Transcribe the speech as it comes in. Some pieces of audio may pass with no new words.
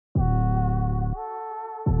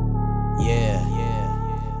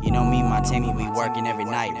You know me and my team, we working every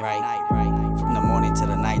night, right? From the morning to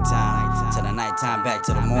the nighttime, back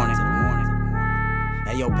to the morning.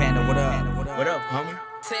 Hey yo, Panda, what up? What up, homie?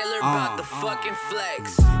 Taylor about the fucking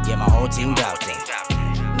flex. Yeah, my whole team bout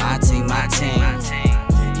that. My team.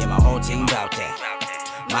 Yeah, my whole team bout that.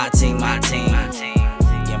 My team.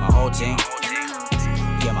 Yeah, my whole team.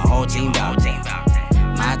 Yeah, my whole team bout that.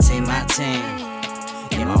 My team.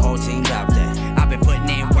 Yeah, my whole team bout that. I've been putting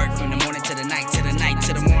in work from the morning to the night, to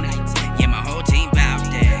the morning. Yeah, my whole team bout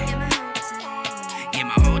that. Yeah,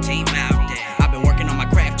 my whole team bout that. I've been working on my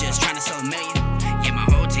craft, just trying to sell a million. Yeah, my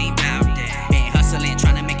whole team bout that. Been hustling,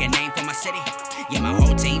 trying to make a name for my city. Yeah, my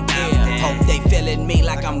whole team bout that. Hope they feeling me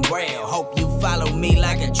like I'm real. Hope you follow me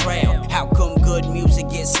like a trail. How come good music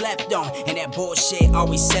gets slept on and that bullshit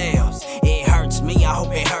always sells? It hurts me, I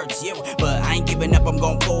hope it hurts you, but I ain't giving up, I'm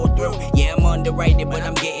gon' pull through. Yeah, I'm underrated, but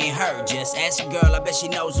I'm getting hurt. Just ask a girl, I bet she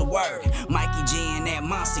knows the word. Mikey G and that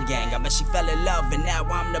monster gang, I bet she fell in love and now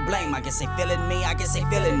I'm to blame. I guess they feeling me, I guess they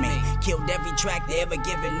feeling me. Killed every track they ever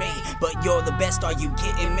given me, but you're the best, are you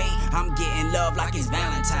kidding me? I'm getting love like it's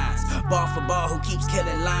Valentine's. Ball for ball, who keeps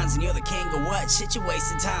killing lines, and you're the king of what? Shit, you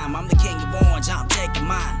wasting time. I'm the king of orange, I'm taking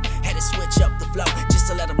mine. Had to switch up the flow, just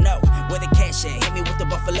to let them know where the cash at. Hit me with the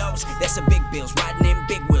buffaloes, that's the big bills. Riding in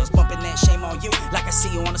big wheels, bumping that shame on you, like I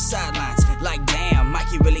see you on the sidelines. Like damn,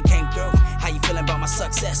 Mikey really came through. How you feeling about my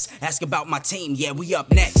success? Ask about my team, yeah, we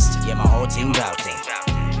up next. Yeah, my whole team bout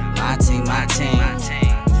that. My team.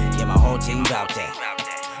 Yeah, my whole team bout that.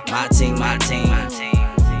 My team.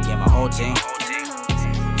 Yeah, my whole team.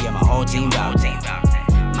 Yeah, my whole team bout that.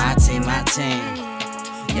 My team.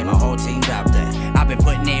 Yeah, my whole team bout that. I've been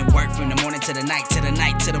putting in work from the morning to the night, to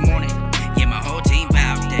the morning. Yeah, my whole team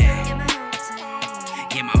bout that.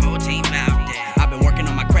 Yeah, my whole team bout that. I've been working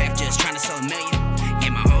on my craft, just trying to sell a million. Yeah,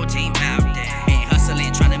 my whole team bout that. Been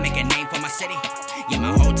hustling, trying to make a name for my city. Yeah,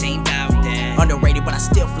 my whole team bout that. Underrated, but I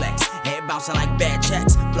still flex. Head bouncing like bad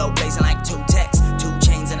checks. Flow blazing like 2 texts. 2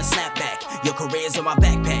 chains and a snapback. Your career's in my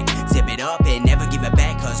backpack. Zip it up and never give it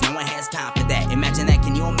back, cause no one has time for that. Imagine that,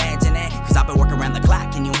 can you imagine that? Cause I've been working around the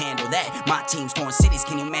clock, can you handle that? My team's touring cities,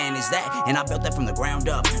 can you manage that? And I built that from the ground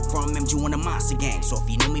up, from MG on the monster gang. So if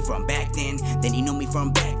you knew me from back then you knew me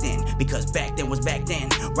from back then. Because back then was back then,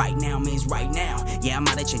 right now means right now. Yeah, I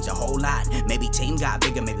might have changed a whole lot. Maybe team got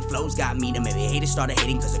bigger, maybe flows got meaner. Maybe haters started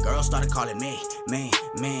hating cause the girls started calling me.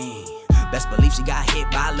 Best believe she got hit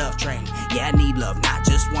by a love train. Yeah, I need love, not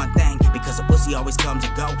just one thing. Because a pussy always comes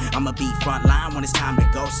and go. I'ma be front line when it's time to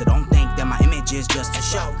go. So don't think that my image is just a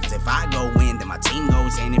show. Cause if I go in, then my team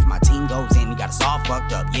goes in. If my team goes in, you got us all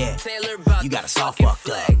fucked up, yeah. You got us all fucked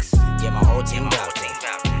up. Yeah, my whole team bout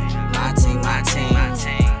that. My team.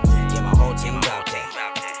 Yeah, my whole team bout that.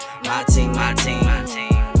 My team.